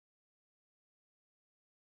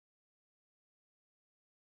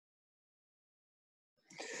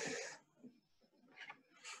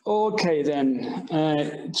Okay, then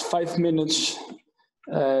it's 5 minutes.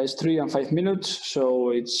 It's 3 and 5 minutes, so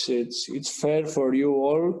it's fair for you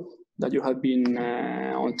all that you have been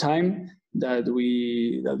on time that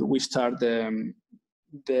we start this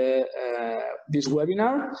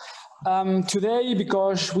webinar today,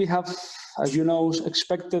 because we have, as you know,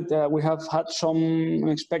 we have had some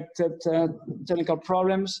unexpected technical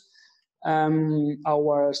problems.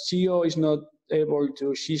 Our CEO is not able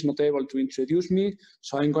to, she's not able to introduce me,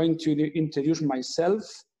 so I'm going to introduce myself.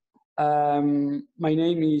 My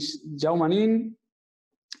name is Jaume Nin.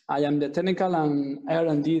 I am the Technical and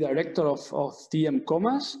R&D Director of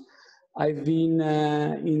TMCOMAS. I've been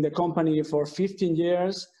in the company for 15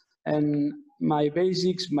 years, and my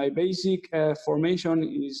basic formation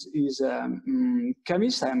is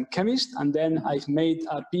chemist. I'm chemist, and then I've made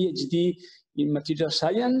a PhD in material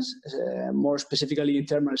science, more specifically in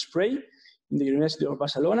thermal spray, in the University of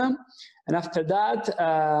Barcelona. And after that,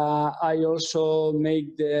 I also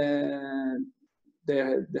make the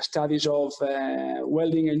studies of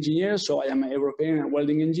welding engineer. So I am a European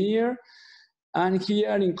welding engineer. And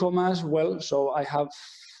here in COMAS, well, so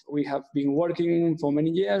we have been working for many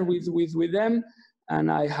years with them.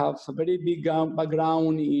 And I have a very big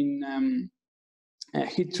background in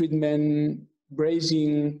heat treatment,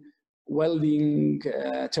 brazing, welding,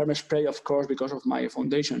 thermal spray, of course, because of my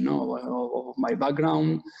foundation, of my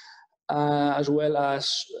background, as well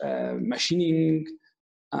as machining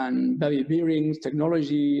and baby bearings,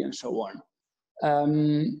 technology, and so on.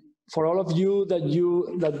 For all of you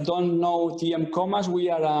that don't know TMCOMAS, we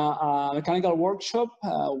are a mechanical workshop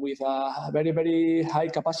with very, very high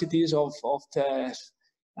capacities of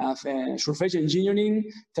surface engineering,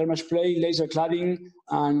 thermal spray, laser cladding,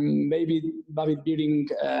 and baby bearing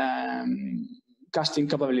casting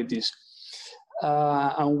capabilities.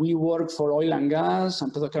 And we work for oil and gas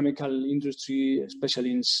and petrochemical industry,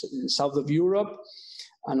 especially in south of Europe,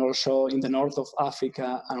 and also in the north of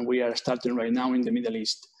Africa, and we are starting right now in the Middle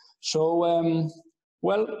East. So,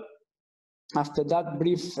 well, after that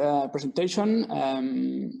brief presentation,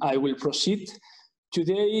 I will proceed.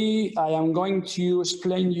 Today, I am going to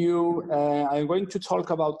explain you, I'm going to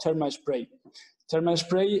talk about thermal spray. Thermal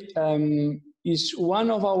spray is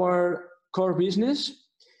one of our core business.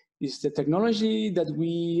 It's the technology that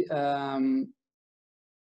we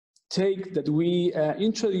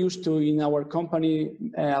introduced to in our company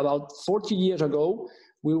about 40 years ago.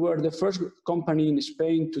 We were the first company in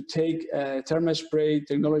Spain to take thermal spray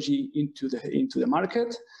technology into the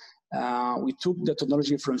market. We took the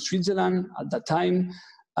technology from Switzerland at that time,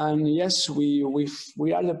 and yes, we've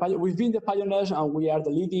been the pioneers, and we are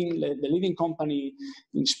the leading company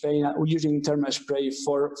in Spain using thermal spray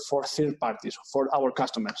for third parties, for our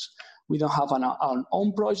customers. We don't have an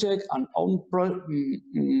own project, an own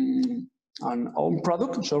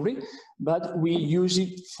product, sorry, but we use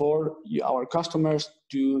it for our customers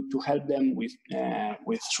to help them with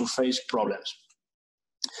surface problems.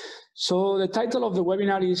 So the title of the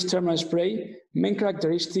webinar is Thermal Spray, Main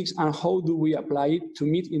Characteristics and How Do We Apply It to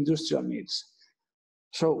Meet Industrial Needs.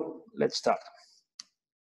 So let's start.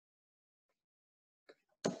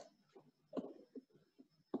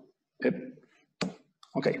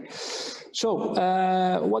 Okay, so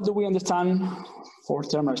what do we understand for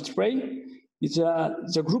thermal spray? It's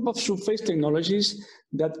a group of surface technologies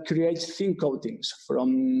that creates thin coatings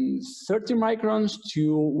from 30 microns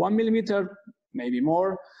to 1 millimeter, maybe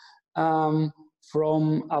more,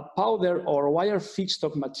 from a powder or wire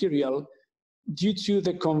feedstock material due to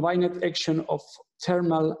the combined action of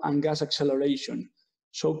thermal and gas acceleration.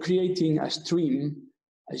 So creating a stream,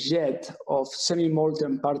 a jet of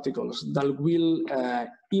semi-molten particles that will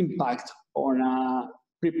impact on a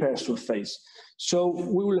prepared surface. So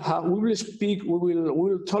we will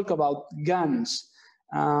talk about GANs.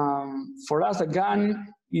 For us, a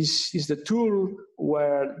GAN is the tool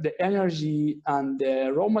where the energy and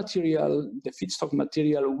the raw material, the feedstock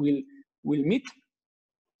material will meet.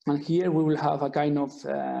 And here we will have a kind of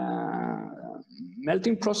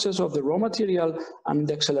melting process of the raw material, and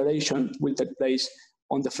the acceleration will take place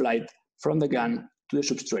on the flight from the GAN to the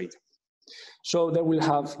substrate. So they will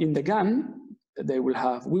have in the GAN, we will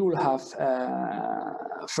have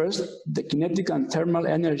first the kinetic and thermal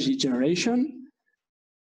energy generation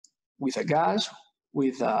with a gas,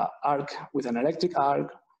 with an electric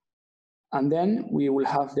arc, and then we will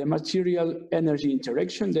have the material energy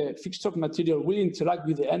interaction. The feedstock material will interact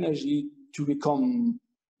with the energy to become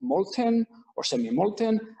molten or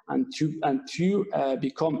semi-molten, and to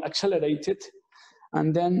become accelerated.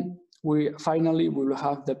 And then we will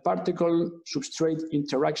have the particle substrate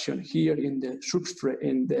interaction here in the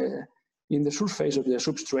surface of the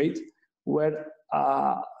substrate, where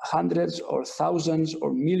hundreds or thousands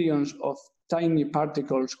or millions of tiny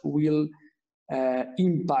particles will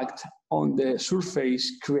impact on the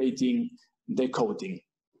surface, creating the coating.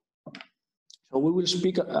 So we will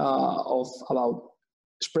speak about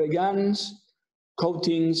spray guns,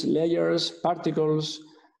 coatings, layers, particles,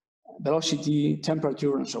 velocity,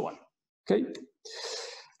 temperature, and so on. Okay.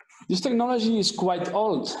 This technology is quite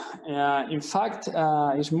old. In fact,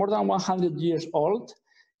 it's more than 100 years old.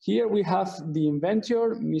 Here we have the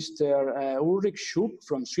inventor, Mr. Ulrich Schupp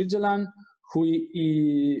from Switzerland, who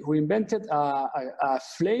invented a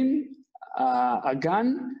flame, a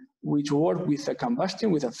gun, which works with a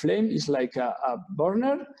combustion, with a flame. It's like a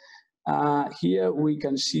burner. Here we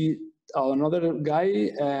can see another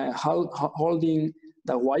guy holding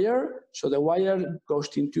the wire. So the wire goes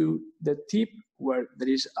into the tip where there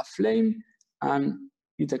is a flame, and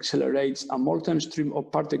it accelerates a molten stream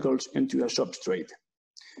of particles into a substrate.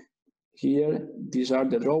 Here, these are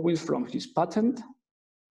the drawings from his patent.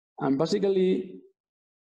 And basically,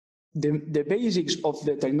 the basics of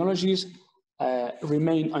the technologies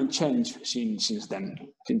remain unchanged since then.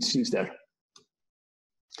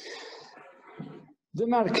 The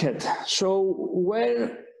market. So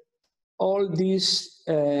where all these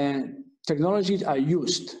technologies are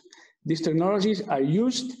used. These technologies are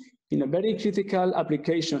used in a very critical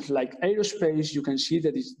applications like aerospace. You can see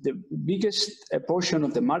that the biggest portion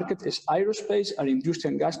of the market is aerospace and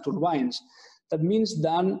industrial gas turbines. That means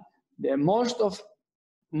that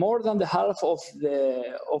more than the half of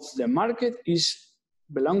the market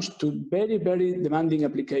belongs to very, very demanding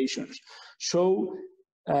applications. So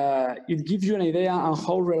it gives you an idea on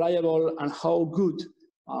how reliable and how good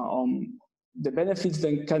the benefits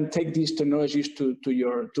that can take these technologies to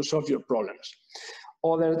solve your problems.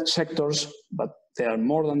 Other sectors, but they are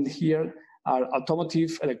more than here, are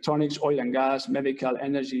automotive, electronics, oil and gas, medical,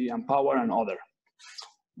 energy and power, and other.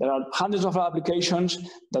 There are hundreds of applications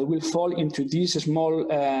that will fall into this small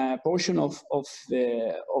portion of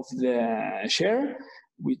the share,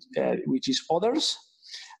 which is others.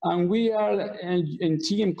 And we are in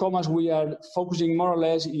TMCOMAS, we are focusing more or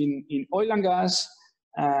less in oil and gas,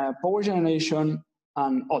 power generation,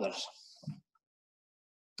 and others.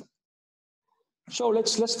 So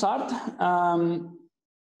let's start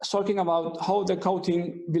talking about how the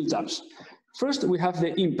coating builds up. First, we have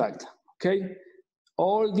the impact. Okay,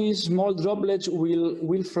 all these small droplets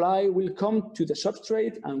will fly, will come to the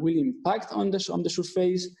substrate, and will impact on the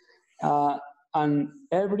surface. And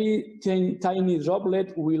every tiny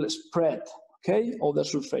droplet will spread, okay, over the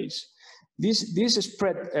surface. This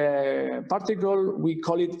spread particle, we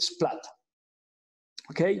call it splat,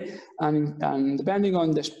 okay? And depending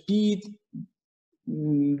on the speed,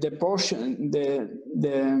 the portion,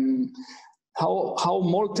 how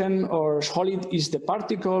molten or solid is the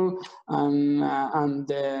particle, and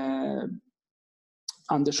the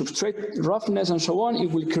substrate roughness and so on, it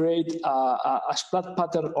will create a splat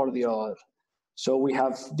pattern or the other. So we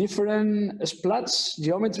have different splats,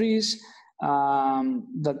 geometries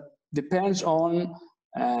that depends on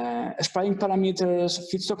spraying parameters,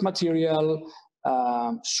 feedstock material,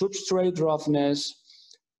 substrate roughness,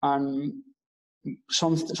 and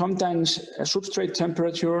sometimes substrate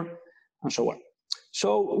temperature, and so on.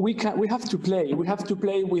 So we have to play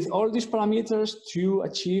with all these parameters to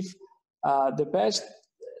achieve the best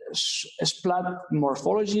splat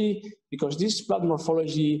morphology, because this splat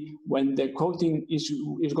morphology, when the coating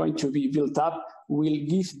is going to be built up, will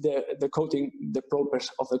give the coating the properties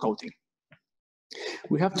of the coating.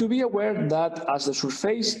 We have to be aware that as the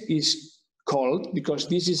surface is cold, because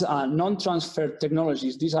this is a non-transfer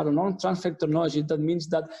technologies, these are non-transfer technologies, that means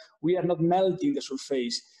that we are not melting the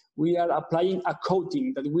surface, we are applying a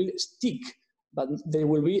coating that will stick, but there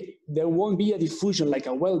won't be a diffusion like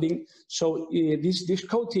a welding. So this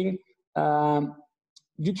coating,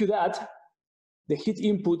 due to that, the heat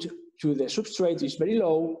input to the substrate is very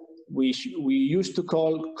low. We used to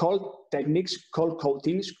call cold techniques, cold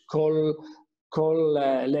coatings, cold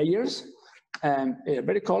layers,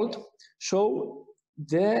 very cold. So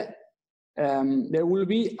there will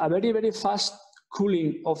be a very, very fast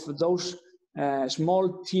cooling of those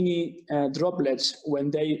small teeny droplets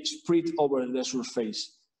when they spread over the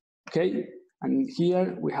surface. Okay, and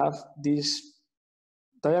here we have this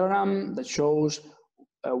diagram that shows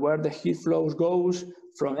where the heat flows goes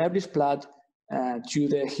from every splat to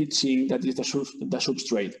the heat sink that is the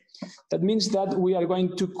substrate. That means that we are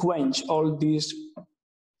going to quench all these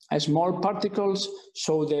small particles,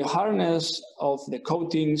 so the hardness of the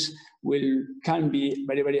coatings can be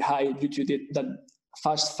very, very high due to that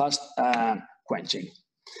fast quenching.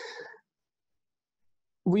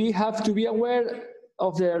 We have to be aware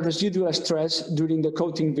of the residual stress during the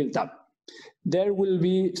coating build-up. There will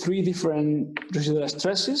be three different residual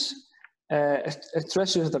stresses.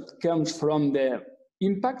 Stresses that comes from the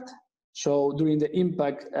impact. So during the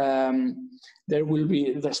impact, there will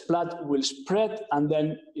be the splat will spread, and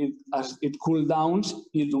then as it cools down,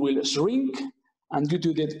 it will shrink. And due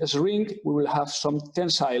to that shrink, we will have some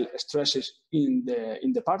tensile stresses in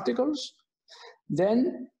the particles.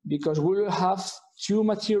 Then, because we will have two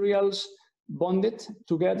materials bonded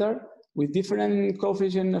together with different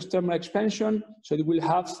coefficients of thermal expansion, so it will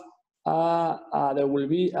have there will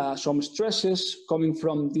be some stresses coming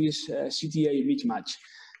from this CTA mismatch.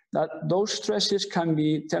 Those stresses can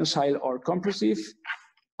be tensile or compressive,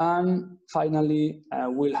 and finally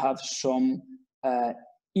we'll have some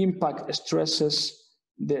impact stresses,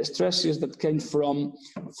 the stresses that came from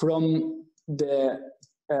the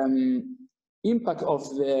impact of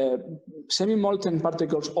the semi-molten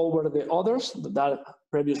particles over the others that are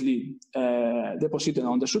previously deposited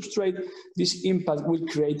on the substrate. This impact will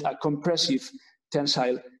create a compressive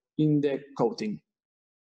tensile in the coating.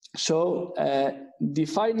 So the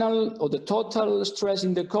final or the total stress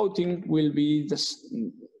in the coating will be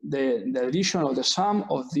the addition or the sum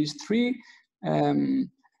of these three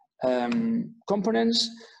components,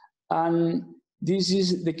 and this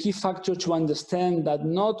is the key factor to understand that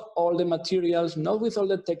not all the materials, not with all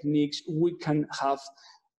the techniques, we can have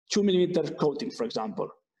 2 millimeter coating, for example.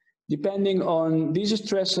 Depending on these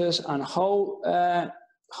stresses and how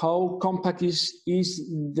compact is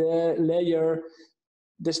the layer,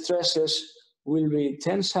 the stresses will be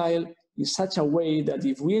tensile in such a way that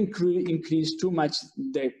if we increase too much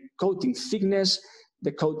the coating thickness,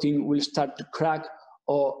 the coating will start to crack,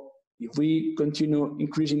 or if we continue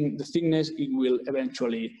increasing the thickness, it will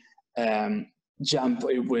eventually jump.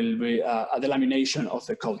 It will be a delamination of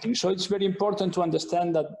the coating. So it's very important to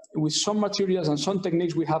understand that with some materials and some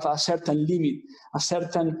techniques, we have a certain limit, a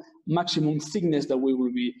certain maximum thickness that we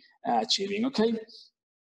will be achieving, okay?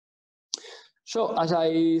 So as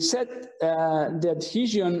I said, the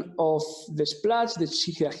adhesion of the splats,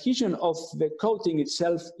 the adhesion of the coating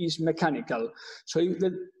itself is mechanical. So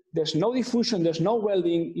there's no diffusion, there's no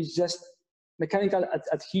welding, it's just mechanical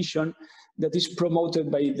adhesion that is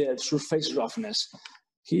promoted by the surface roughness.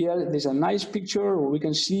 Here, there's a nice picture where we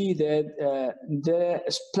can see that the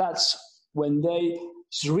splats, when they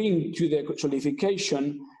shrink to the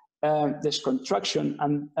solidification, there's contraction,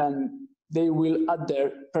 and they will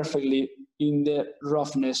adhere perfectly in the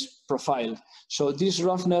roughness profile. So this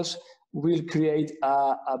roughness will create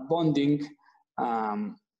a bonding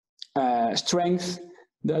strength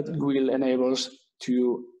that will enable us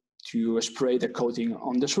to spray the coating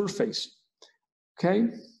on the surface. Okay,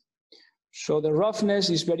 so the roughness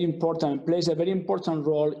is very important, plays a very important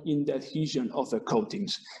role in the adhesion of the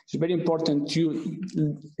coatings. It's very important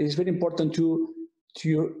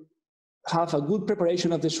to have a good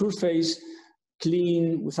preparation of the surface,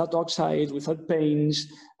 clean, without oxides, without paints,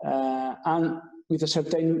 and with a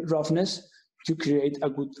certain roughness to create a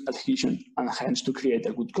good adhesion and hence to create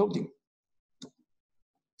a good coating.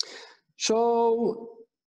 So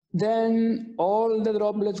then all the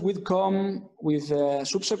droplets will come with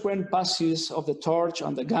subsequent passes of the torch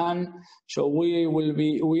on the gun. So we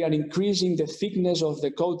are increasing the thickness of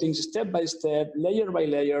the coatings step by step, layer by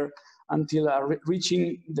layer, until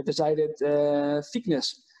reaching the desired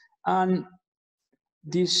thickness. And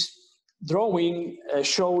this drawing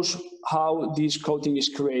shows how this coating is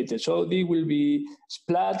created. So there will be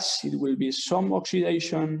splats, it will be some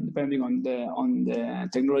oxidation, depending on the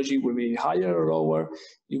technology, will be higher or lower.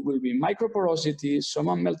 It will be microporosity, some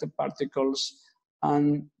unmelted particles,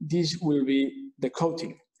 and this will be the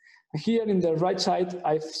coating. Here in the right side,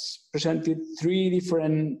 I've presented three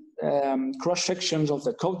different cross sections of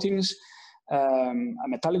the coatings. A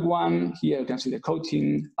metallic one, here you can see the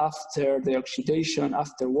coating after the oxidation,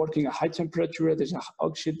 after working at high temperature, there's an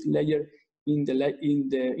oxide layer in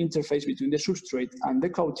the interface between the substrate and the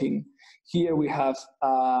coating. Here we have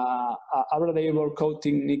a abradable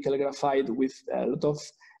coating nickel graphite with a lot of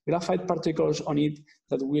graphite particles on it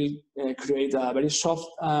that will create a very soft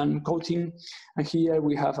coating. And here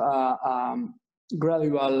we have a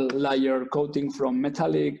gradual layer coating from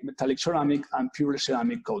metallic ceramic, and pure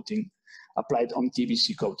ceramic coating applied on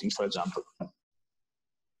TBC coatings, for example.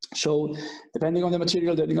 So depending on the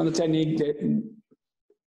material, depending on the technique,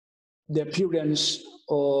 the appearance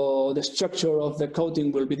or the structure of the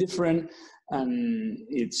coating will be different, and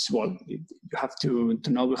it's, well, you have to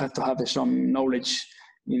know, you have to have some knowledge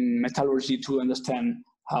in metallurgy to understand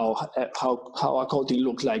how a coating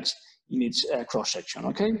looks like in its cross section.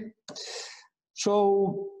 Okay,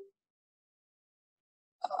 so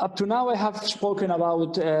Up to now, I have spoken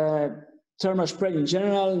about thermal spray in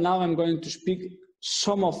general. Now I'm going to speak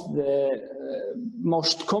some of the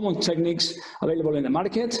most common techniques available in the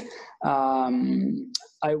market.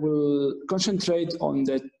 I will concentrate on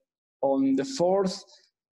the fourth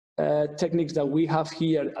techniques that we have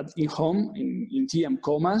here in home in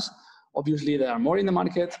TMCOMAS. Obviously, there are more in the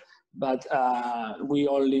market, but we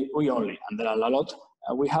only, and there are a lot.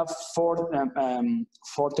 We have four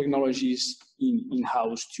technologies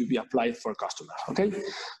in-house to be applied for customers. Okay,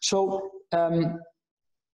 so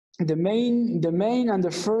the main and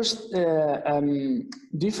the first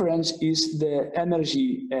difference is the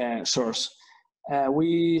energy source.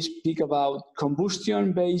 We speak about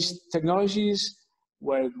combustion-based technologies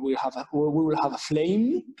where we will have a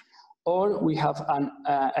flame, or we have an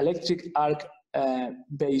electric arc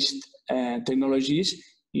based technologies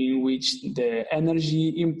in which the energy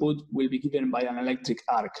input will be given by an electric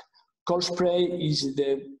arc. Cold spray is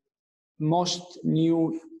the most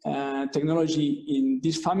new technology in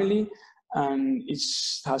this family, and it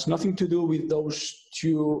has nothing to do with those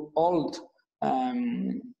two old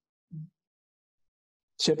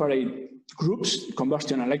separate groups,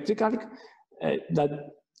 combustion and electric arc, that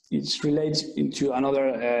it relates into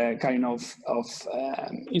another kind of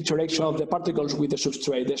interaction of the particles with the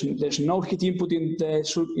substrate. There's no heat input in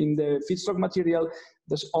the feedstock material.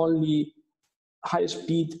 There's only high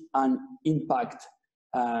speed and impact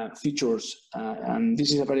features, and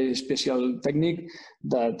this is a very special technique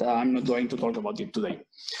that I'm not going to talk about it today.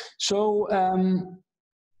 So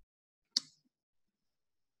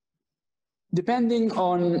depending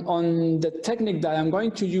on the technique that I'm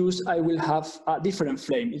going to use, I will have a different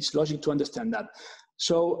flame. It's logic to understand that.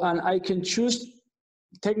 So, and I can choose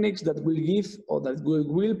techniques that will give or that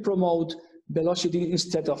will promote velocity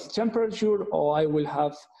instead of temperature, or I will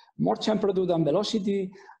have more temperature than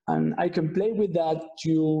velocity, and I can play with that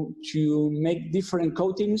to make different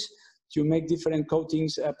coatings,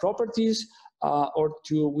 properties, or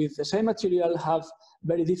to, with the same material, have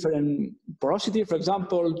very different porosity, for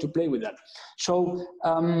example, to play with that. So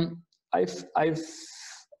I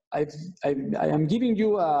am giving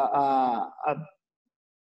you a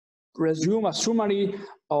summary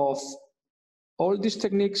of all these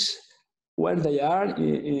techniques, where they are,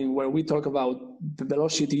 where we talk about the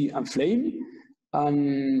velocity and flame,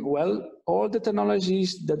 and well, all the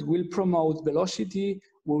technologies that will promote velocity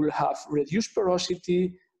will have reduced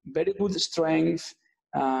porosity, very good strength,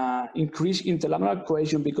 increase interlaminar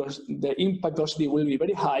cohesion because the impact velocity will be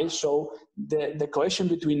very high, so the cohesion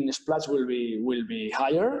between the splats will be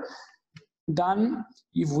higher than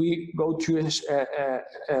if we go to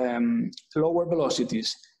lower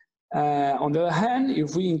velocities. On the other hand,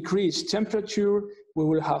 if we increase temperature, we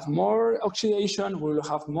will have more oxidation, we will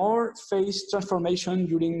have more phase transformation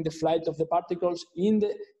during the flight of the particles in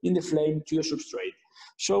the flame to the substrate.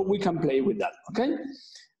 So we can play with that, okay?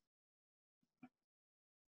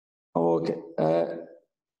 Okay,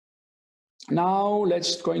 now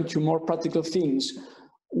let's go into more practical things.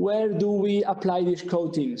 Where do we apply these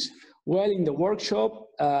coatings? Well, in the workshop,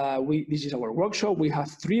 this is our workshop. We have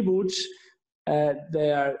 3 booths.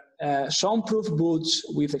 They are soundproof booths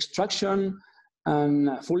with extraction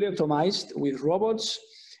and fully optimized with robots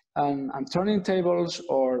and turning tables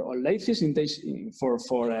or lathes for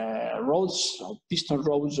roads, or piston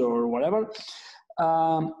rods or whatever.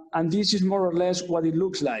 And this is more or less what it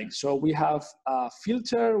looks like. So we have a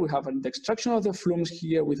filter, we have the extraction of the flumes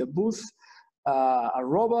here with a booth, a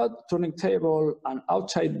robot, turning table, and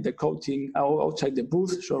outside the coating, outside the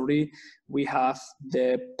booth, sorry, we have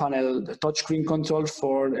the panel, the touchscreen controls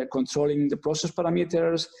for controlling the process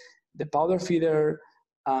parameters, the powder feeder,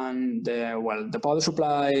 and the powder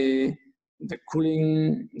supply, the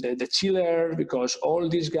cooling, the chiller, because all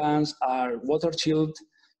these guns are water chilled.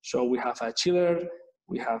 So we have a chiller,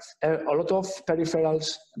 we have a lot of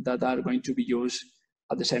peripherals that are going to be used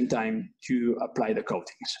at the same time to apply the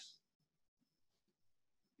coatings.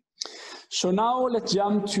 So now let's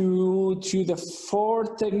jump to the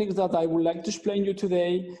 4 techniques that I would like to explain you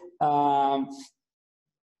today.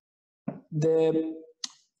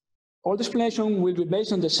 All the explanation will be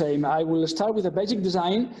based on the same. I will start with the basic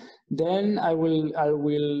design, then I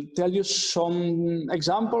will tell you some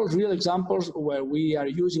examples, real examples, where we are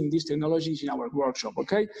using these technologies in our workshop,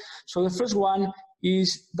 okay? So the first one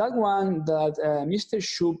is that one that Mr.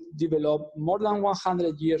 Schub developed more than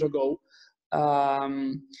 100 years ago,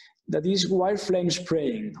 that is wire flame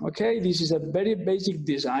spraying, okay? This is a very basic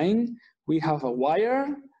design. We have a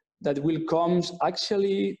wire that will come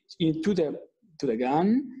actually into the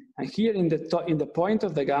gun, and here in the point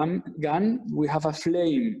of the gun, we have a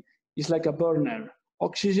flame. It's like a burner,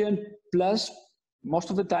 oxygen plus most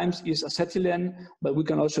of the times is acetylene, but we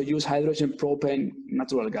can also use hydrogen, propane,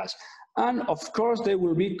 natural gas. And of course, there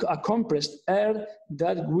will be a compressed air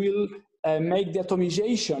that will make the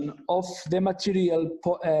atomization of the material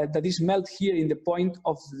that is melted here in the point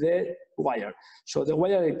of the wire. So the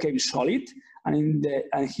wire became solid, and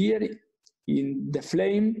here in the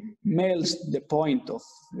flame melts the point of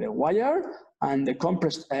the wire, and the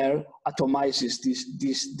compressed air atomizes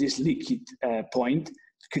this liquid point,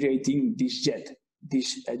 creating this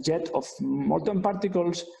jet of molten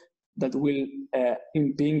particles that will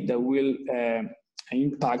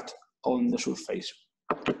impact on the surface.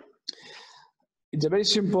 It's a very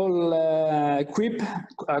simple equip.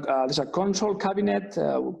 There's a control cabinet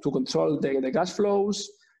to control the gas flows,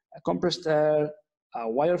 a compressed air, a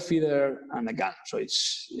wire feeder, and a gun. So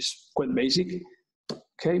it's quite basic.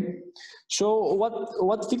 Okay. So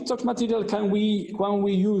what TikTok material can we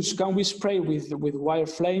use? Can we spray with wire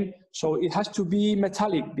flame? So it has to be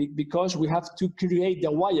metallic because we have to create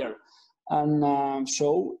the wire, and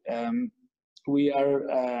we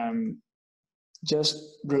are just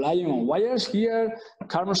relying on wires here: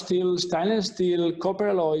 carbon steel, stainless steel, copper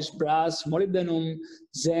alloys, brass, molybdenum,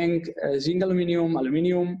 zinc,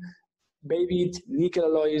 aluminium, babyit, nickel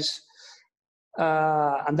alloys,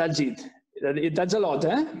 and that's it. That's a lot,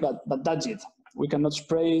 but that's it. We cannot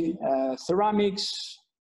spray ceramics,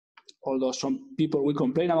 although some people will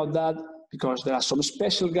complain about that because there are some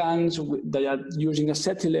special guns that are using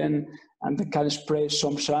acetylene and they can spray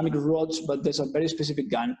some ceramic rods, but there's a very specific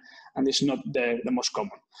gun and it's not the most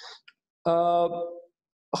common.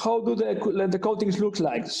 How do the coatings look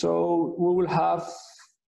like? So we will have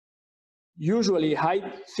usually high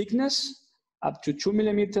thickness, up to 2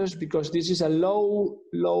 millimeters, because this is a low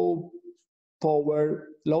power,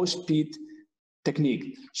 low speed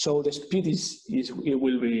technique. So the speed it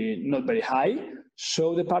will be not very high.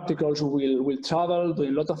 So the particles will travel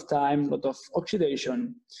during a lot of time, a lot of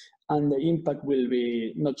oxidation, and the impact will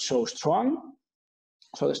be not so strong.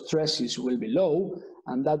 So the stresses will be low,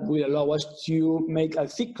 and that will allow us to make a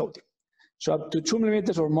thick coating. So up to 2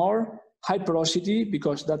 millimeters or more, high porosity,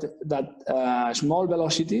 because that small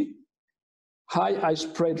velocity, high ice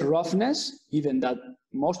spray roughness, even that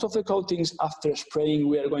most of the coatings after spraying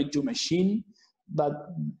we are going to machine, but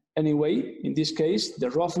anyway, in this case, the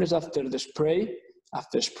roughness after the spray,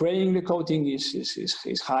 after spraying the coating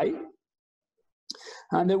is high.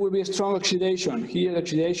 And there will be a strong oxidation. Here,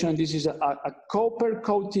 oxidation, this is a copper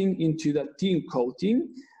coating into the tin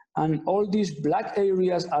coating, and all these black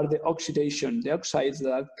areas are the oxidation, the oxides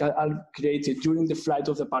that are created during the flight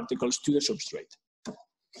of the particles to the substrate.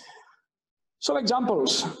 Some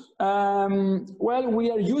examples. Well,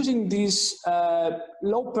 we are using this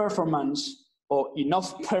low performance or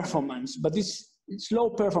enough performance, but it's low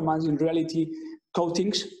performance in reality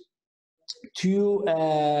coatings to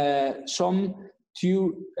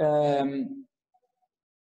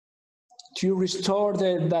restore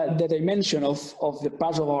the dimension of the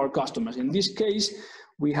parts of our customers. In this case,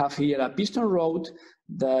 we have here a piston rod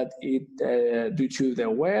that due to the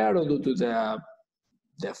wear or due to the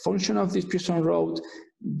function of this piston rod,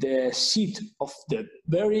 the seat of the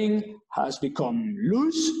bearing has become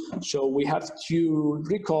loose, so we have to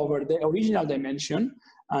recover the original dimension,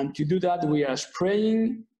 and to do that we are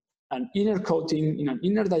spraying an inner coating in an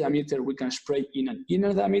inner diameter. We can spray in an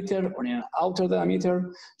inner diameter or in an outer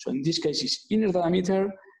diameter. So in this case it's inner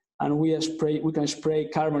diameter, and we can spray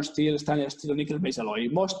carbon steel, stainless steel, nickel-based alloy.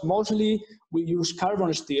 Mostly we use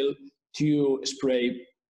carbon steel to spray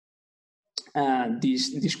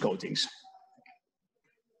these coatings.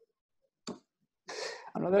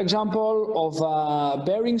 Another example of a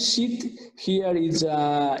bearing seat. Here is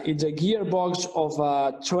it's a gearbox of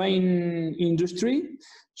a train industry.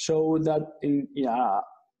 So that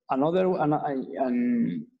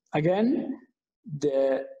again,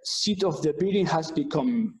 the seat of the bearing has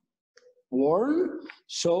become worn.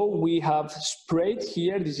 So we have sprayed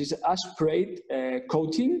here. This is a sprayed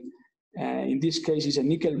coating. In this case, it's a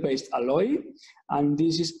nickel-based alloy, and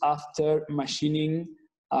this is after machining,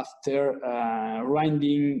 after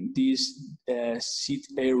grinding this seat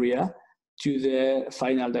area to the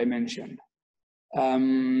final dimension.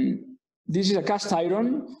 This is a cast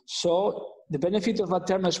iron, so the benefit of a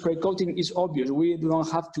thermal spray coating is obvious. We don't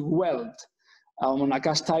have to weld on a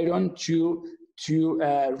cast iron to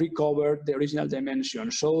recover the original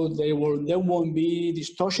dimension. So there won't be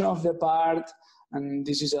distortion of the part, and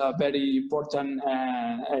this is a very important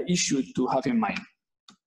issue to have in mind.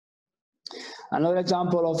 Another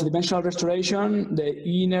example of dimensional restoration, the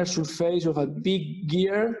inner surface of a big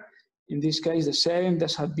gear. In this case, the same. There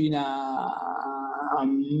has been a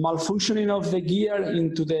malfunctioning of the gear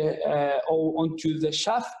into the or onto the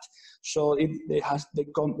shaft, so they have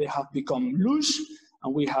become loose,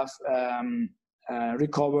 and we have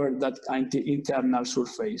recovered that internal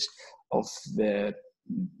surface of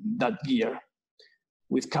that gear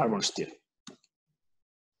with carbon steel.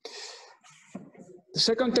 The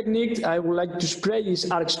second technique I would like to spray is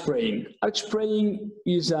arc spraying. Arc spraying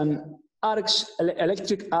is an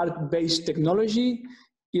electric arc-based technology.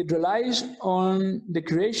 It relies on the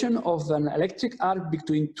creation of an electric arc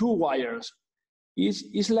between two wires.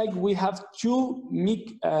 It's like we have two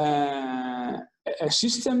MIG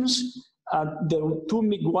systems. The two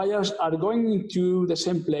MIG wires are going into the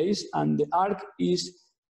same place, and the arc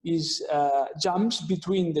jumps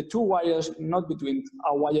between the two wires, not between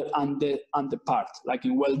a wire and the part, like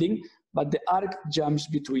in welding, but the arc jumps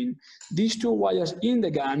between these two wires in the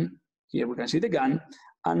gun. Here we can see the gun,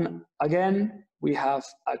 and again we have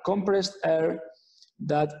a compressed air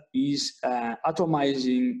that is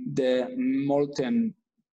atomizing the molten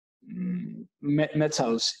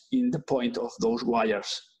metals in the point of those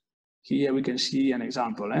wires. Here we can see an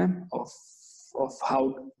example of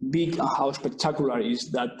how big and how spectacular is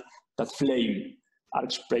that flame,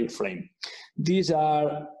 arc spray flame. These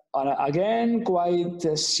are again quite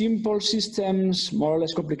simple systems, more or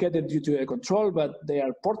less complicated due to a control, but they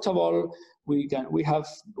are portable. We have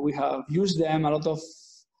used them a lot of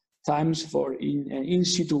times for in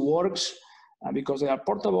situ works because they are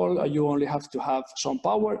portable. You only have to have some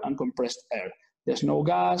power and compressed air. There's no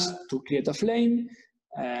gas to create a flame,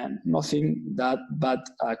 and nothing but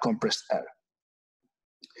compressed air.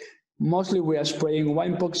 Mostly we are spraying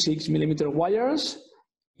 1.6 millimeter wires,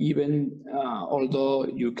 even although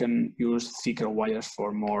you can use thicker wires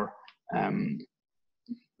for more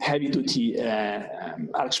heavy-duty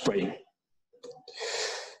arc spraying.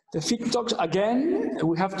 The thick tox, again,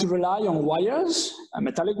 we have to rely on wires,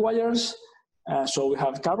 metallic wires. So we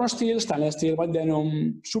have carbon steel, stainless steel, white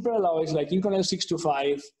denim, super alloys like Inconel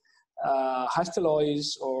 625,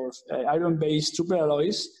 Hastelloys or iron-based super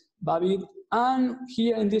alloys, Babbitt. And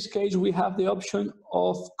here in this case, we have the option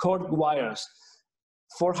of cord wires.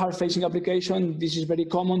 For hard-facing application, this is very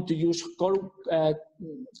common to use cord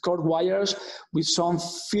wires with some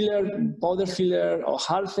filler, powder filler or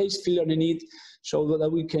hard-face filler in it, so that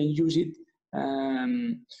we can use it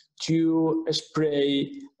to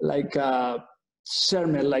spray like a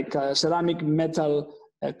ceramic metal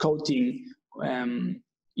coating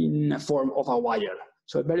in the form of a wire.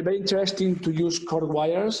 So very, very interesting to use cord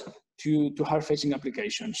wires to hard-facing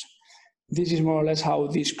applications. This is more or less how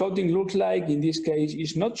this coating looks like. In this case,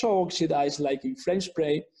 it's not so oxidized like in flame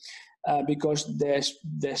spray because the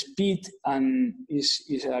speed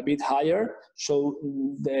is a bit higher, so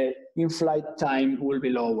the in-flight time will be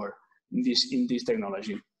lower in this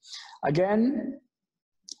technology. Again,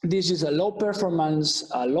 this is a low performance,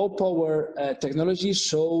 low power technology,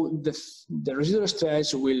 so the residual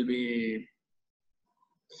stress will be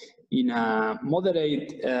in a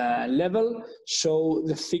moderate level, so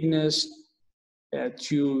the thickness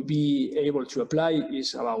to be able to apply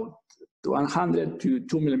is about 100 to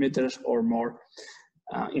 2 millimeters or more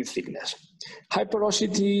in thickness. High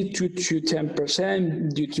porosity 2 to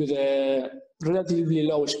 10% due to the relatively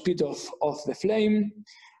low speed of the flame.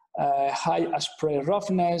 High spray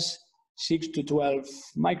roughness, 6 to 12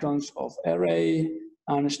 microns of array,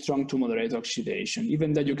 and strong to moderate oxidation.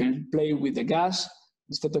 Even that you can play with the gas.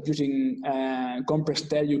 Instead of using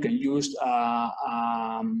compressed air, you can use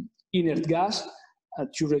inert gas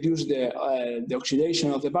to reduce the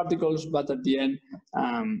oxidation of the particles, but at the end,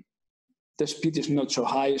 the speed is not so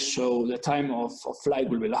high, so the time of flight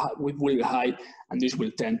will be high, and this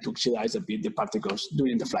will tend to oxidize a bit the particles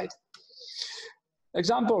during the flight.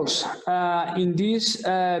 Examples, in this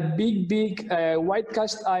big white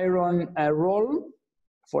cast iron roll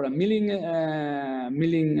for a milling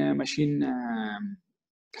machine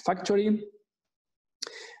factory,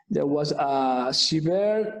 there was a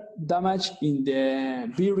severe damage in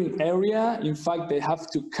the bearing area. In fact, they have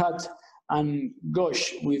to cut and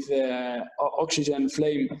gouge with oxygen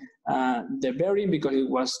flame the bearing because it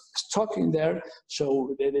was stuck in there.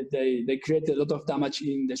 So they created a lot of damage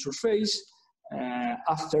in the surface.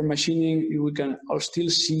 After machining, we can still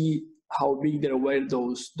see how big there were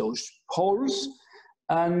those holes,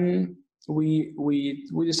 and we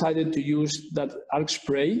decided to use that arc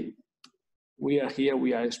spray. We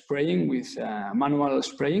are spraying with manual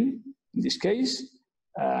spraying in this case,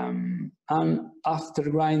 and after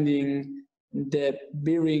grinding, the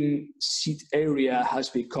bearing seat area has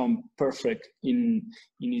become perfect in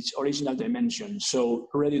its original dimension, so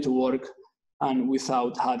ready to work and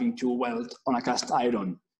without having to weld on a cast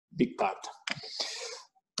iron big part.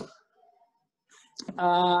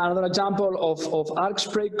 another example of arc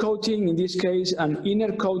spray coating, in this case, an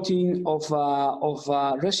inner coating of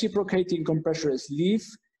reciprocating compressor sleeve,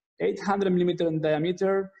 800 millimeter in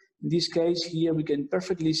diameter. In this case, here we can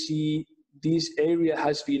perfectly see this area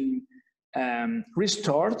has been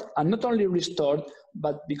restored, and not only restored,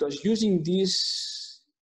 but because using this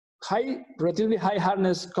relatively high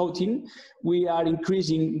hardness coating, we are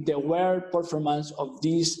increasing the wear performance of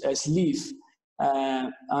this sleeve,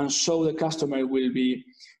 and so the customer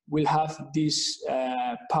will have this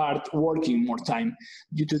part working more time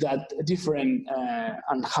due to that different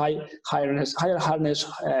and higher hardness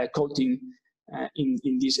coating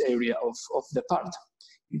in this area of the part.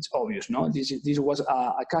 It's obvious, no? This was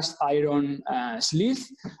a cast iron sleeve,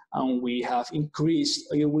 and we have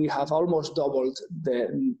almost doubled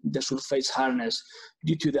the surface hardness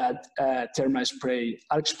due to that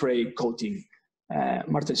arc spray coating,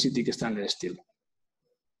 martensitic stainless steel.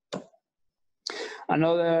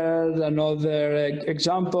 Another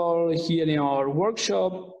example here in our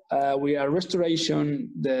workshop, we are restoration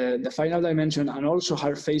the final dimension and also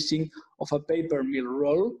hard facing of a paper mill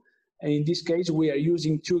roll. And in this case, we are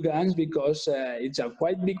using two guns because it's a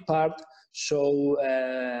quite big part. So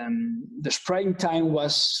the spraying time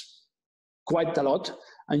was quite a lot,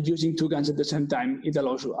 and using two guns at the same time, it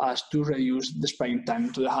allows us to reduce the spraying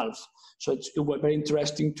time to the half. So it was very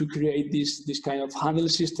interesting to create this kind of handle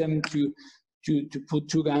system to put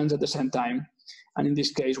two guns at the same time. And in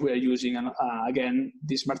this case, we are using, again,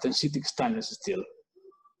 this martensitic stainless steel.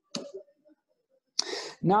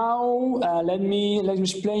 Now, let me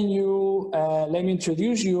introduce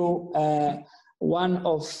you one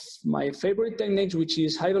of my favorite techniques, which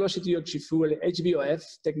is high velocity oxy-fuel HVOF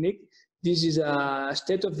technique. This is a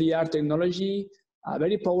state-of-the-art technology, a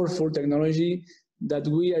very powerful technology that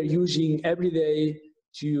we are using every day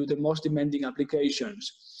to the most demanding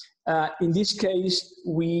applications. In this case,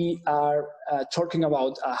 we are talking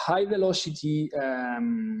about a high velocity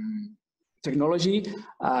technology,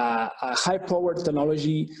 a high power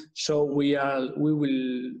technology. So we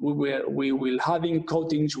will having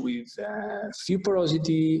coatings with few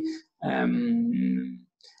porosity,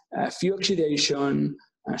 few oxidation,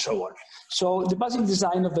 and so on. So the basic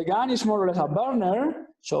design of the gun is more or less a burner.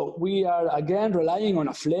 So we are again relying on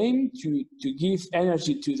a flame to give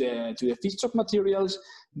energy to the feedstock materials,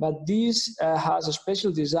 but this has a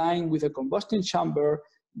special design with a combustion chamber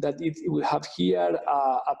that it will have here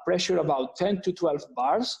a pressure about 10 to 12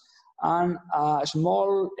 bars and a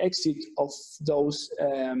small exit of those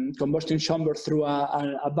combustion chamber through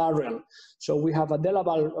a barrel. So we have a Dela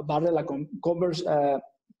barrel, a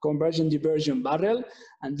conversion diversion barrel,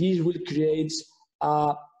 and this will create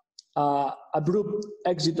a abrupt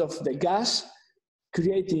exit of the gas,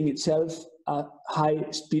 creating itself a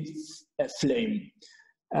high-speed flame.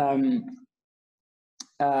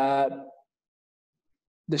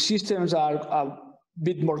 The systems are a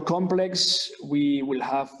bit more complex. We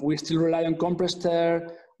still rely on compressed air.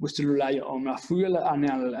 We still rely on our fuel and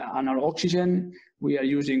our oxygen. We are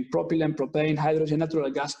using propylene, propane, hydrogen, natural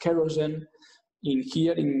gas, kerosene.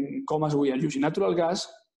 Here in COMAS, we are using natural gas,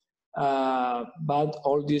 but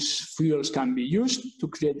all these fuels can be used to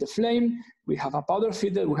create the flame. We have a powder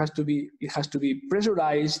feeder. It has to be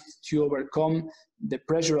pressurized to overcome the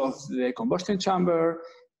pressure of the combustion chamber.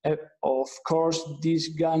 Of course,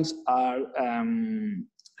 these guns are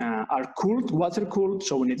cooled, water cooled,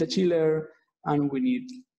 so we need a chiller, and we need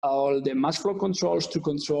all the mass flow controls to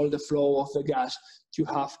control the flow of the gas to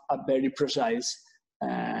have a very precise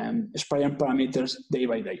spraying parameters day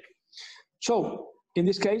by day. So in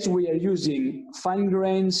this case, we are using fine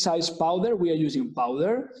grain size powder. We are using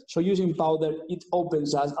powder. So using powder, it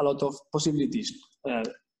opens us a lot of possibilities.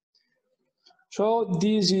 So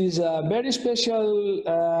this is a very special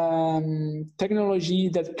technology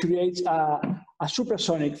that creates a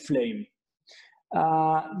supersonic flame.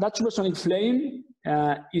 That supersonic flame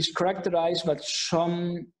is characterized by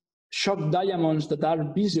some shock diamonds that are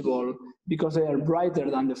visible because they are brighter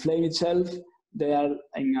than the flame itself. They are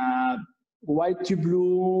in a white to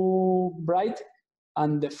blue bright,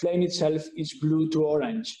 and the flame itself is blue to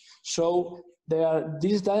orange. So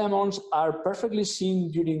these diamonds are perfectly seen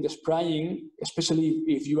during the spraying, especially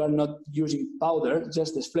if you are not using powder,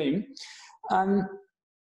 just this flame. And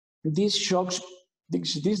these shocks,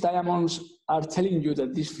 these diamonds are telling you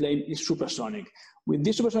that this flame is supersonic. With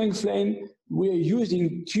this supersonic flame, we are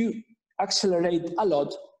using to accelerate a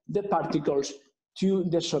lot the particles to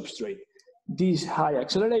the substrate. This high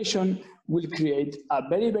acceleration will create a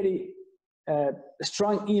very, very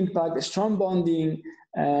strong impact, a strong bonding,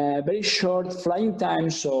 very short flying time,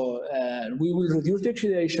 so we will reduce the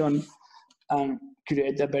oxidation and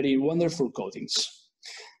create a very wonderful coatings.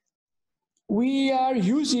 We are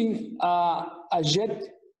using a jet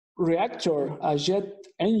reactor, a jet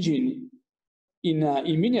engine in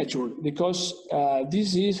miniature, because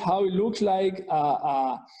this is how it looks like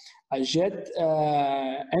a jet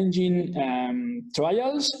engine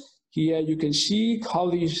trials. Here you can see how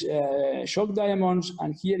these shock diamonds,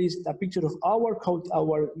 and here is a picture of our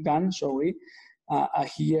gun, sorry.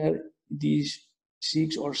 Here, these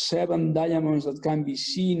 6 or 7 diamonds that can be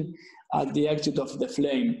seen at the exit of the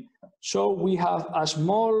flame. So we have a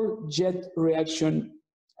small jet reaction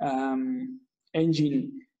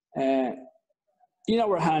engine in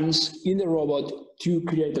our hands, in the robot, to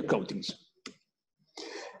create the coatings.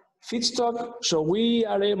 Feedstock, so we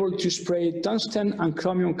are able to spray tungsten and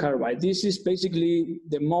chromium carbide. This is basically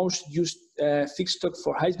the most used feedstock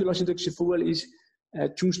for high velocity oxyfuel is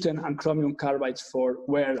tungsten and chromium carbide for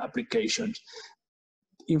wear applications.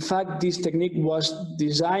 In fact, this technique was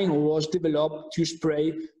designed or was developed to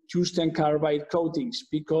spray tungsten carbide coatings,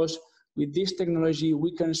 because with this technology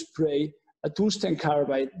we can spray a tungsten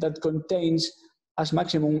carbide that contains as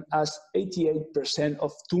maximum as 88%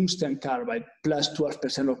 of tungsten carbide plus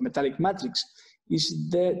 12% of metallic matrix. Is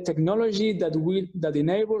the technology that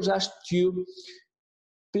enables us to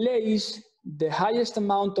place the highest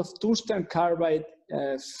amount of tungsten carbide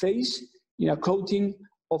phase in a coating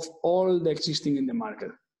of all the existing in the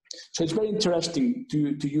market. So it's very interesting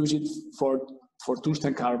to use it for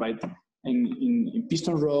tungsten carbide in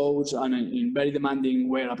piston rods and in very demanding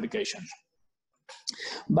wear applications.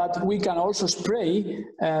 But we can also spray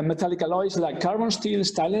metallic alloys like carbon steel,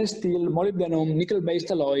 stainless steel, molybdenum,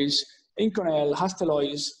 nickel-based alloys, Inconel,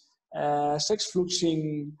 Hastelloys, sex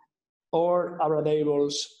fluxing, or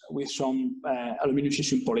abradables with some aluminum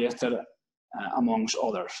tissue polyester, amongst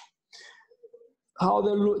others. How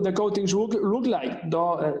the coatings look like?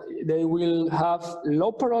 They will have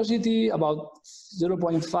low porosity, about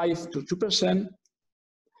 0.5 to 2%.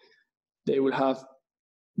 They will have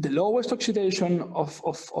the lowest oxidation of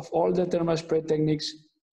all the thermal spray techniques,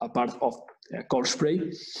 apart of cold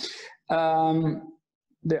spray.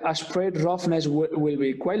 The sprayed roughness will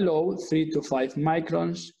be quite low, 3 to 5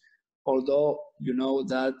 microns, although you know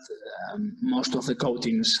that most of the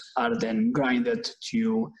coatings are then grinded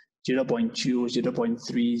to 0.2,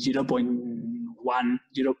 0.3, 0.1,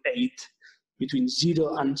 0.8. Between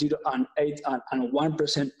 0 and 0.8 and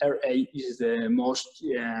 1% RA is the most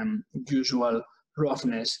usual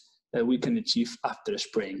roughness that we can achieve after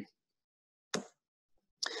spraying.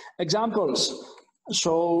 Examples.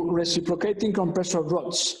 So reciprocating compressor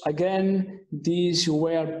rods. Again, these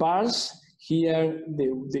were parts here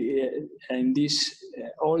in this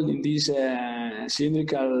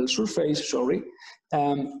cylindrical surface. Sorry,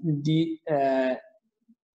 the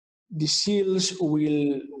seals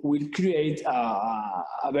will create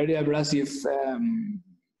a very abrasive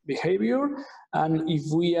behavior, and if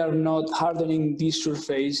we are not hardening this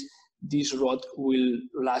surface, this rod will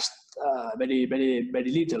last very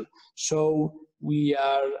little. So we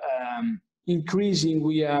are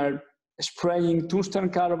we are spraying tungsten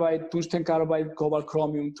carbide, cobalt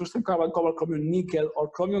chromium, tungsten carbide, cobalt chromium nickel, or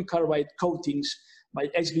chromium carbide coatings by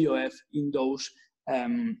XBOF in those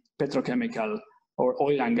petrochemical or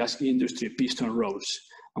oil and gas industry piston rods.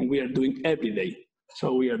 And we are doing every day.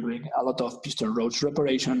 So we are doing a lot of piston rods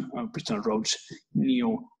reparation and piston rods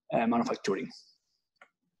new manufacturing.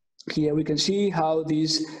 Here we can see how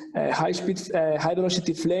this high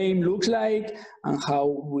velocity flame looks like, and how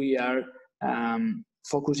we are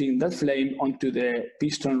focusing that flame onto the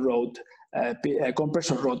piston rod,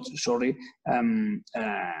 compressor rod, sorry,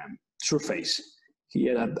 surface.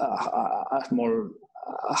 Here a small,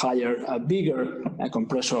 a bigger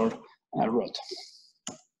compressor rod.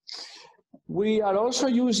 We are also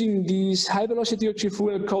using these high velocity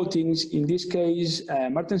oxyfuel coatings, in this case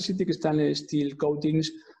martensitic stainless steel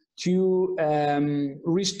coatings, to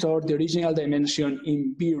restore the original dimension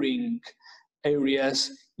in bearing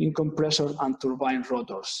areas in compressor and turbine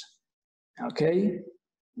rotors. Okay,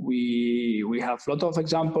 we have a lot of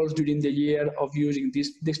examples during the year of using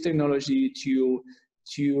this technology to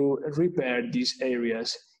repair these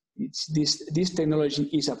areas. This technology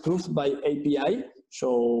is approved by API,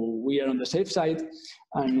 so we are on the safe side,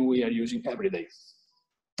 and we are using every day.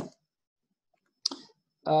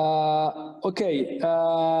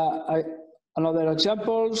 Another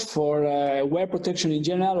examples for wear protection in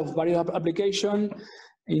general of various application.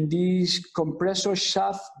 In this compressor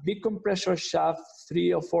shaft, big compressor shaft,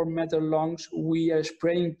 3 or 4 meter long, we are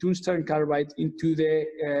spraying tungsten carbide into the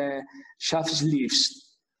shaft sleeves.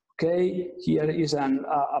 Okay, here is a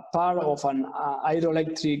part of an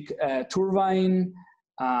hydroelectric turbine,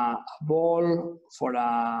 a ball for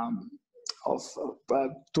a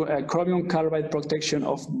chromium carbide protection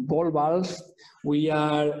of ball valves. We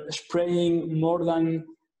are spraying more than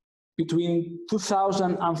between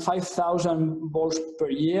 2,000 and 5,000 balls per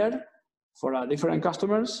year for different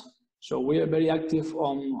customers. So we are very active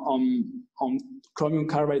on chromium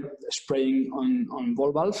carbide spraying on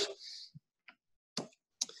ball valves.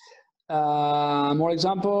 More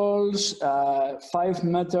examples, 5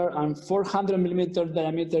 meter and 400 millimeter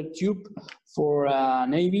diameter tube for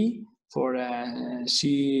Navy, for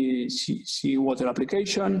sea water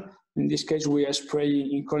application. In this case, we are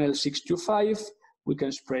spraying in Cornell 625. We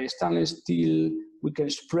can spray stainless steel. We can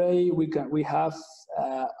spray. We have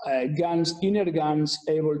guns, inner guns,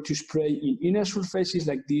 able to spray in inner surfaces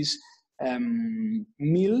like this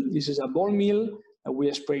mill. This is a ball mill. We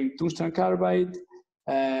are spraying tungsten carbide.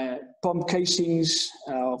 Pump casings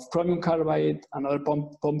of chromium carbide. Another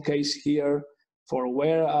pump case here for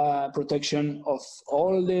wear protection of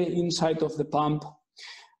all the inside of the pump.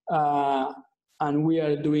 And we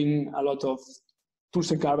are doing a lot of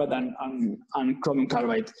tungsten carbide and chromium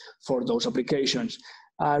carbide for those applications.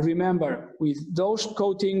 Remember, with those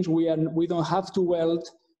coatings, we don't have to weld.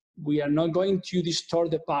 We are not going to distort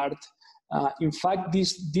the part. In fact,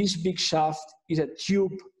 this big shaft is a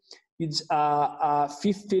tube. It's a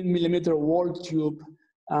 15 millimeter wall tube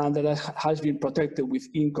that has been protected with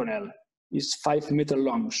Inconel. It's 5 meters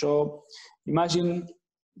long. So imagine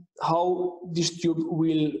how this tube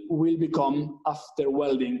will become after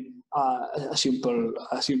welding a simple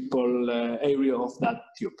area of that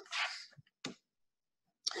tube.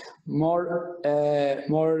 More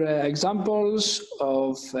examples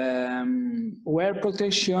of wear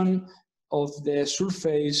protection of the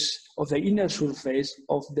surface, of the inner surface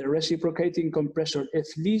of the reciprocating compressor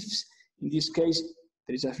sleeves. In this case,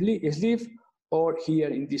 there is a sleeve, or here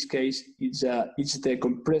in this case, it's the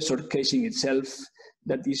compressor casing itself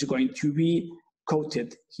that is going to be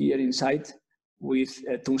coated here inside with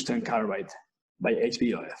tungsten carbide by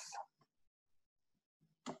HBOF.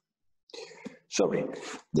 Sorry,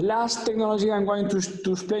 the last technology I'm going to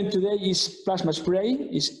explain today is plasma spray,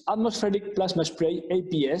 is atmospheric plasma spray,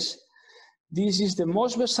 APS. This is the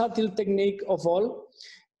most versatile technique of all.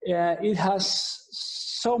 It has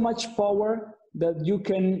so much power that you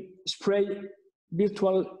can spray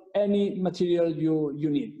virtually any material you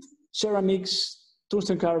need. Ceramics,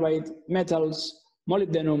 tungsten carbide, metals,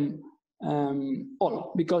 molybdenum,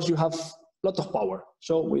 all, because you have a lot of power.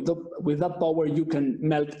 So with that power, you can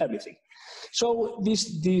melt everything. So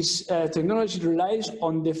this technology relies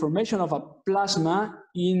on the formation of a plasma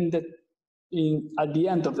at the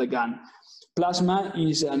end of the gun. Plasma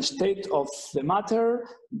is a state of the matter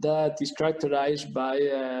that is characterized by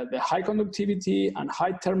the high conductivity and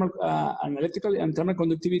high thermal, electrical and thermal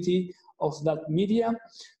conductivity of that media.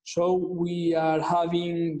 So we are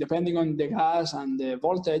having, depending on the gas and the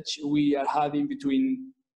voltage, we are having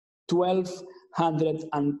between 12,000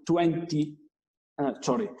 and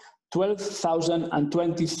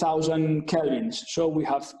 20,000 kelvins. So we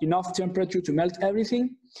have enough temperature to melt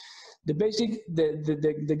everything.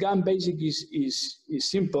 The gun basic is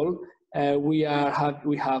simple. We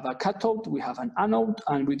have a cathode, we have an anode,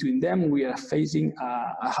 and between them we are facing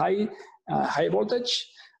a high voltage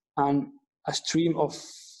and a stream of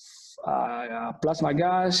plasma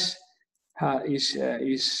gas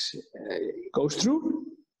goes through,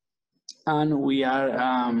 and we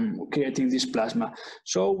are creating this plasma.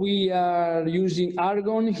 So we are using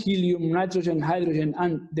argon, helium, nitrogen, hydrogen,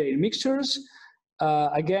 and their mixtures.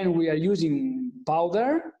 Again, we are using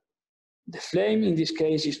powder. The flame in this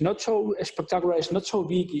case is not so spectacular, it's not so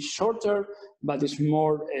big, it's shorter, but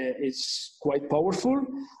it's quite powerful.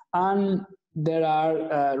 And there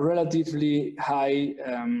are relatively high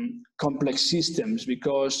complex systems,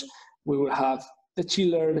 because we will have the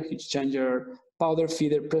chiller, heat exchanger, powder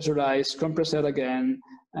feeder, pressurized, compressor again,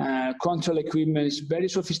 control equipment is very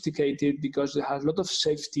sophisticated because it has a lot of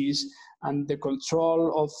safeties, and the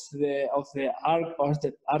control of the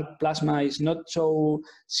arc plasma is not so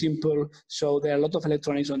simple. So there are a lot of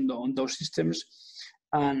electronics on those systems,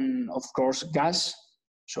 and of course gas.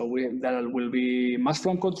 So there will be mass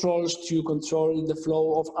flow controls to control the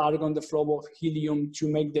flow of argon, the flow of helium, to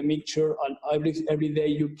make the mixture. And every day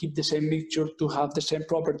you keep the same mixture to have the same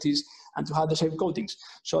properties and to have the same coatings.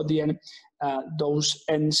 So at the end, those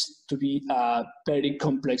ends to be very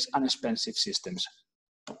complex and expensive systems.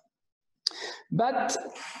 But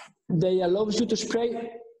they allow you to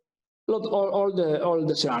spray all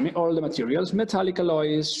the ceramic, all the materials, metallic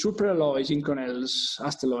alloys, super alloys, inconels,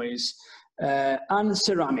 asteloids, and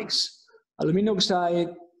ceramics, aluminum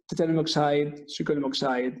oxide, titanium oxide, zirconium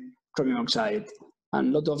oxide, chromium oxide, and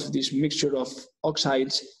a lot of this mixture of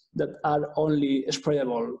oxides that are only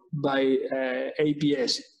sprayable by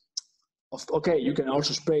APS. Okay, you can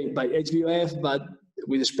also spray by HVOF, but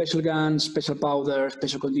with a special gun, special powder,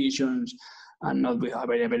 special conditions, and not with a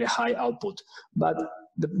very, very high output. But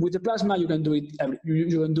with the plasma, you can do it.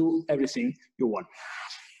 You can do everything you want,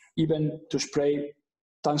 even to spray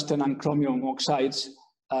tungsten and chromium oxides.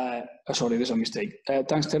 Sorry, there's a mistake.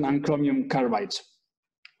 Tungsten and chromium carbides.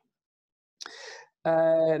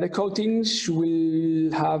 The coatings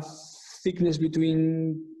will have thickness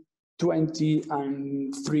between 20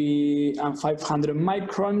 and 300 and 500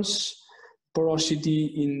 microns,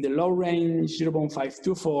 porosity in the low range,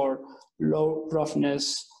 0.524, low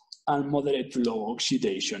roughness, and moderate to low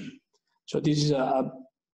oxidation. So this is a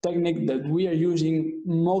technique that we are using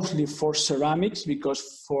mostly for ceramics,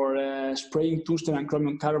 because for spraying tungsten and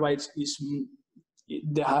chromium carbides is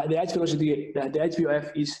the edge velocity, the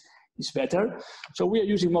HVOF is better. So we are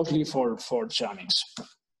using mostly for ceramics.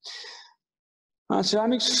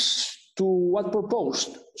 Ceramics, to what purpose?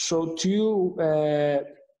 So to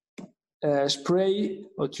spray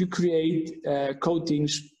or to create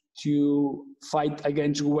coatings to fight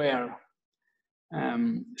against wear.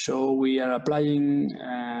 So we are applying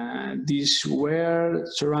these wear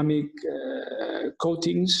ceramic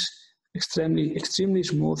coatings, extremely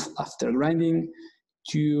smooth after grinding,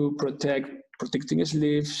 to protecting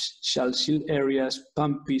sleeves, shell seal areas,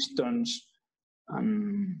 pump pistons,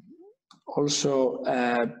 and also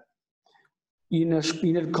inner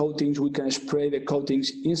coatings. We can spray the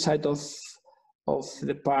coatings inside of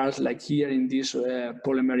the parts, like here in this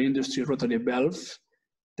polymer industry rotary valve.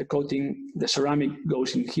 The coating, the ceramic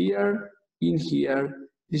goes in here.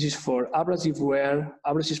 This is for abrasive wear,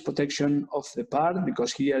 abrasive protection of the part,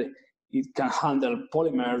 because here it can handle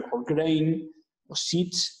polymer or grain or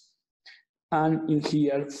seeds. And in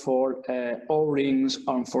here for O-rings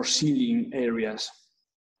and for sealing areas.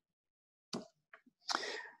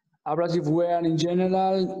 Abrasive wear in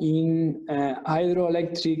general in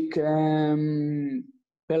hydroelectric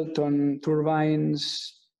Pelton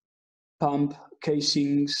turbines, pump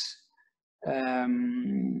casings,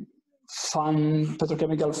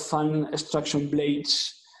 petrochemical fan extraction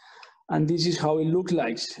blades, and this is how it looks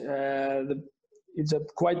like. It's a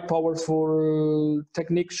quite powerful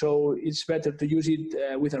technique, so it's better to use it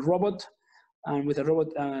with a robot, and with a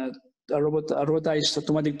robotized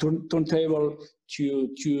automatic turntable to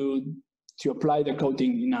apply the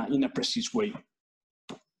coating in a precise way.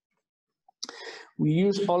 We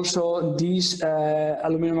use also these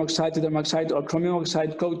aluminum oxide, titanium oxide, or chromium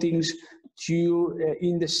oxide coatings to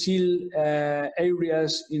in the seal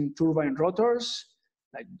areas in turbine rotors.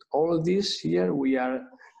 Like all of this here, we are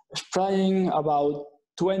spraying about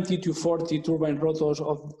 20 to 40 turbine rotors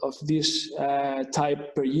of this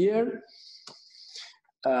type per year.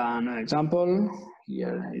 An example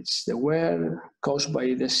here, it's the wear caused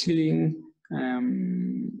by the sealing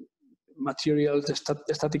materials, the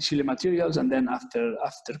static sealing materials, and then after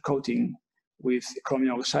coating with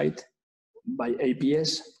chromium oxide by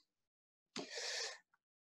APS.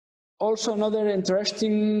 Also, another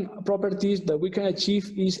interesting properties that we can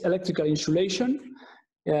achieve is electrical insulation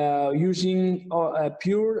using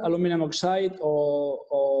pure aluminum oxide or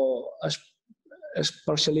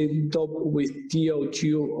partially doped with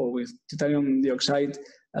TO2 or with titanium dioxide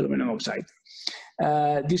aluminum oxide.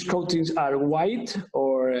 These coatings are white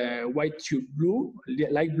or white to blue,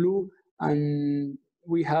 light blue, and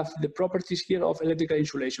we have the properties here of electrical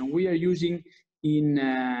insulation. We are using in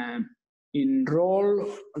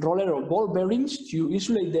roller or ball bearings to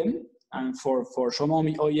insulate them, and for some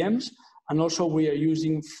OEMs, and also we are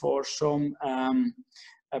using for some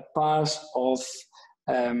parts of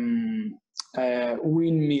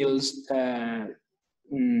windmills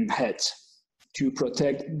heads to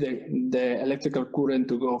protect the electrical current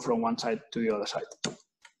to go from one side to the other side.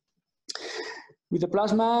 With the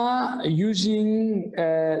plasma, using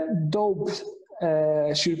doped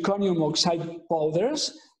zirconium oxide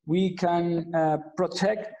powders, we can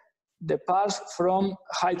protect the parts from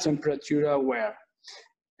high temperature wear.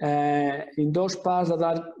 In those parts that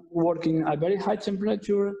are working at very high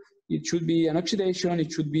temperature, it should be an oxidation,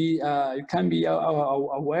 it can be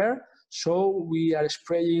a wear. So we are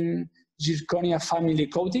spraying zirconia family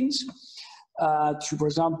coatings to, for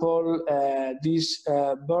example, these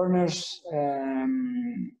burners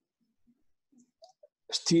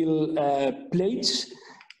steel plates,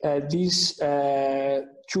 these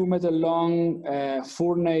 2 meter long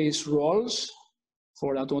furnace rolls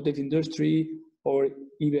for the automotive industry, or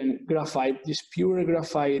even graphite, these pure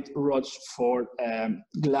graphite rods for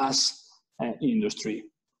glass industry.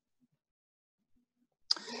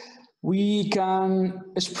 We can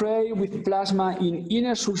spray with plasma in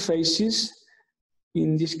inner surfaces,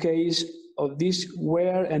 in this case of this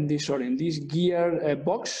wear and this, or in this gear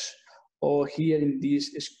box, or here in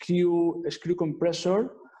this screw compressor.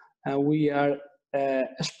 We are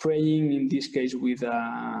spraying, in this case, with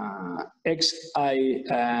a XI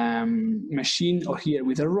machine, or here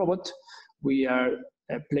with a robot. We are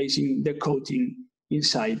placing the coating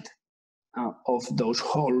inside of those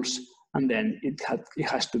holes, and then it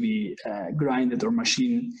has to be grinded or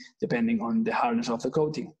machined depending on the hardness of the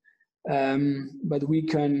coating. But we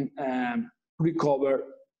can recover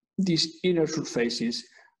these inner surfaces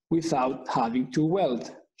without having to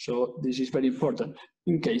weld. So this is very important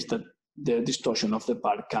in case that the distortion of the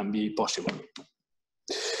part can be possible.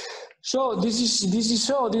 So this is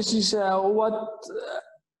what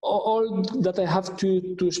all that I have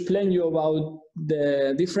to explain you about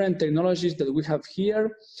the different technologies that we have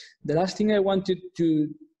here. The last thing I wanted to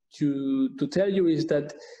tell you is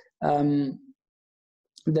that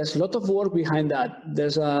there's a lot of work behind that.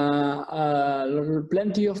 There's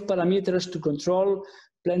plenty of parameters to control,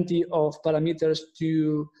 plenty of parameters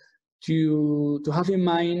to have in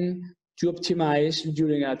mind, to optimize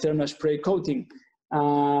during a thermal spray coating.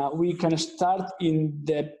 We can start in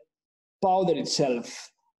the powder itself.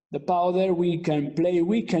 The powder we can play,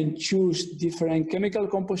 we can choose different chemical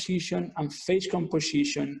composition and phase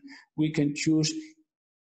composition. We can choose,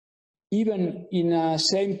 even in a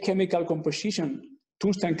same chemical composition,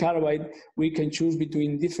 tungsten carbide, we can choose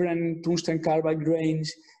between different tungsten carbide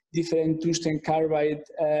grains, different tungsten carbide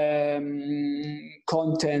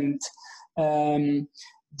content,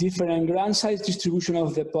 different grain size distribution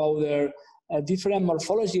of the powder, different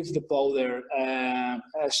morphology of the powder.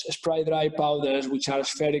 Spray dry powders, which are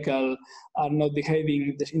spherical, are not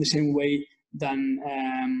behaving in the same way than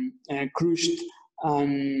crushed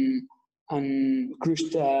and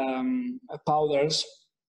crushed powders.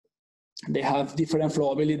 They have different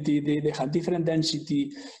flowability, they have different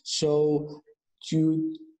density. So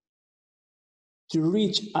to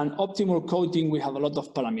reach an optimal coating, we have a lot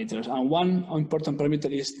of parameters, and one important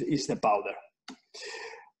parameter is the powder.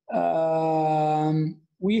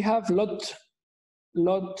 We have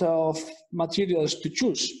lot of materials to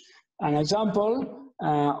choose. An example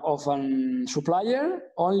of a supplier,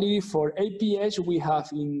 only for APS, we have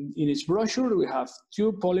in its brochure, we have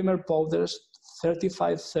 2 polymer powders,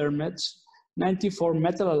 35 thermets, 94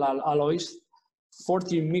 metal alloys,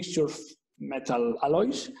 40 mixture metal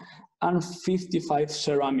alloys, and 55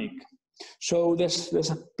 ceramic. So there's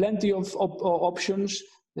plenty of options.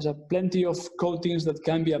 There's plenty of coatings that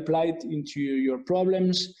can be applied into your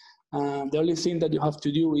problems. The only thing that you have to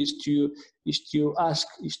do is to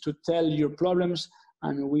tell your problems,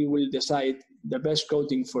 and we will decide the best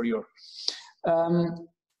coating for you.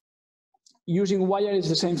 Using wire is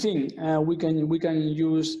the same thing. We can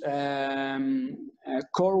use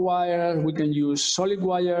core wire. We can use solid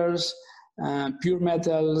wires, pure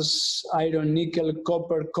metals, iron, nickel,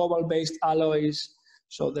 copper, cobalt-based alloys.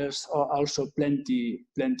 So there's also plenty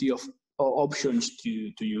of options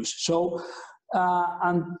to use. So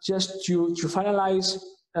and just to finalize,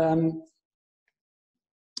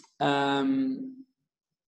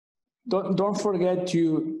 don't forget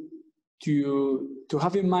to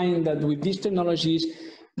have in mind that with these technologies,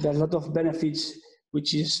 there's a lot of benefits,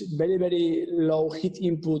 which is very, very low heat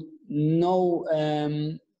input, no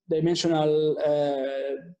dimensional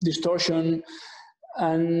distortion,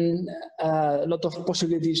 and a lot of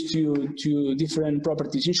possibilities to different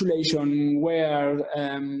properties: insulation, wear,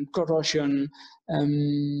 corrosion,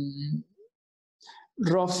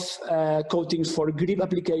 rough coatings for grip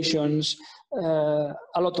applications, a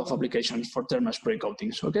lot of applications for thermal spray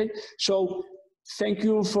coatings. Okay, so thank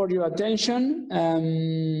you for your attention.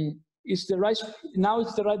 It's the right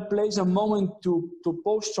place and moment to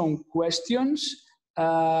post some questions.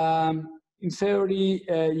 In theory,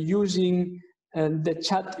 using the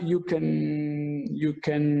chat, you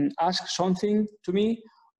can ask something to me,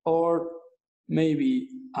 or maybe,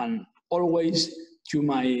 and always, to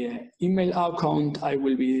my email account. I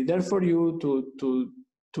will be there for you to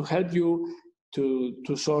help you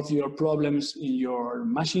to solve your problems in your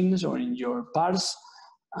machines or in your parts.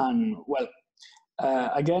 And well,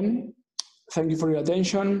 again, thank you for your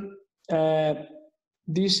attention.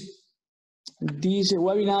 This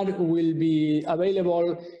webinar will be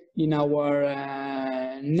available in our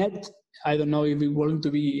net. I don't know if it's going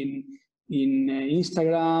to be in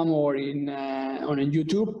Instagram or on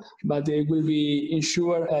YouTube, but it will be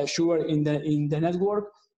sure in the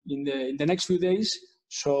network in the next few days.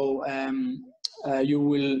 So you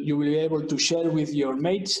will be able to share with your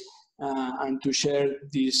mates and to share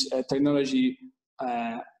this technology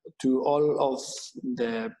to all of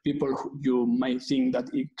the people who you might think that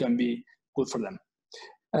it can be good for them.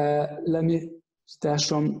 Let me start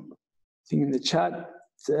something in the chat.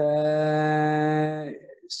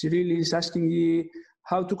 Cyril is asking you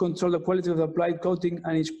how to control the quality of the applied coating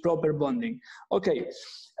and its proper bonding. Okay,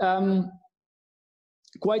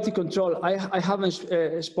 quality control. I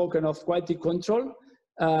haven't spoken of quality control.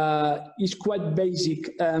 It's quite basic.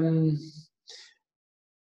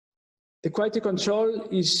 The quality control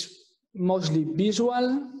is mostly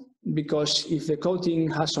visual, because if the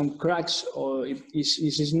coating has some cracks or if it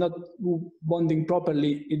is not bonding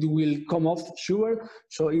properly, it will come off, sure.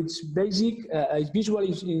 So it's basic, it's visual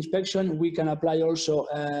inspection. We can apply also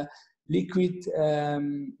liquid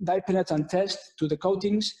dye penetrant test to the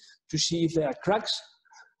coatings to see if there are cracks.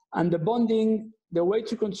 And the bonding, the way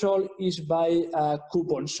to control is by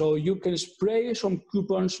coupons. So you can spray some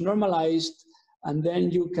coupons normalized, and then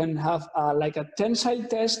you can have like a tensile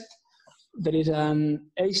test. There is an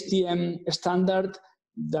HTM standard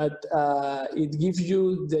that it gives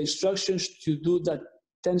you the instructions to do that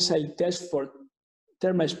tensile test for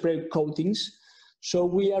thermal spray coatings. So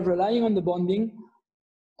we are relying on the bonding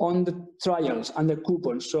on the trials and the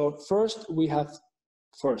coupons. So first,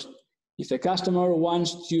 if the customer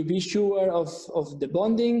wants to be sure of the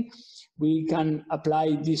bonding, we can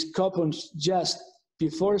apply these coupons just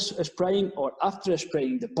before spraying or after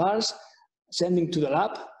spraying the parts, sending to the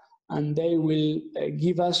lab, and they will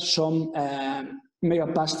give us some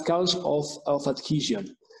megapascals of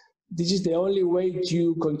adhesion. This is the only way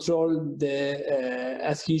to control the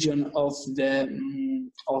adhesion of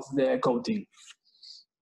the coating.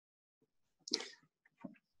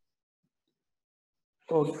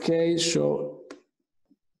 Okay, so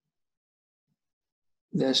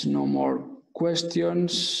there's no more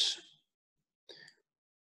questions.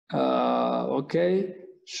 Okay,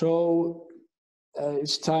 so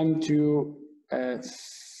it's time to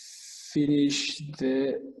finish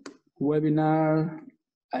the webinar.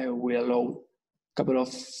 I will allow a couple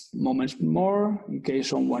of moments more in case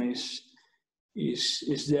someone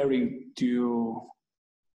is daring to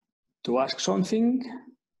ask something.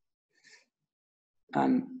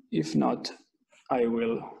 And if not, I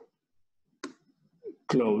will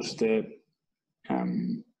close the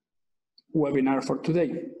webinar for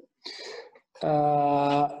today.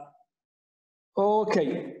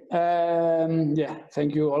 Okay, yeah,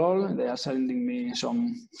 thank you all. They are sending me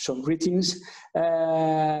some greetings.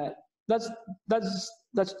 That's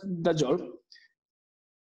all.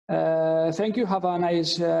 Thank you. Have a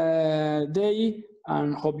nice day,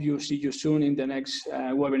 and hope you see you soon in the next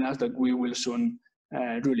webinars that we will soon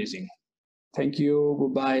releasing. Thank you.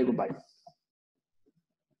 Goodbye. Goodbye.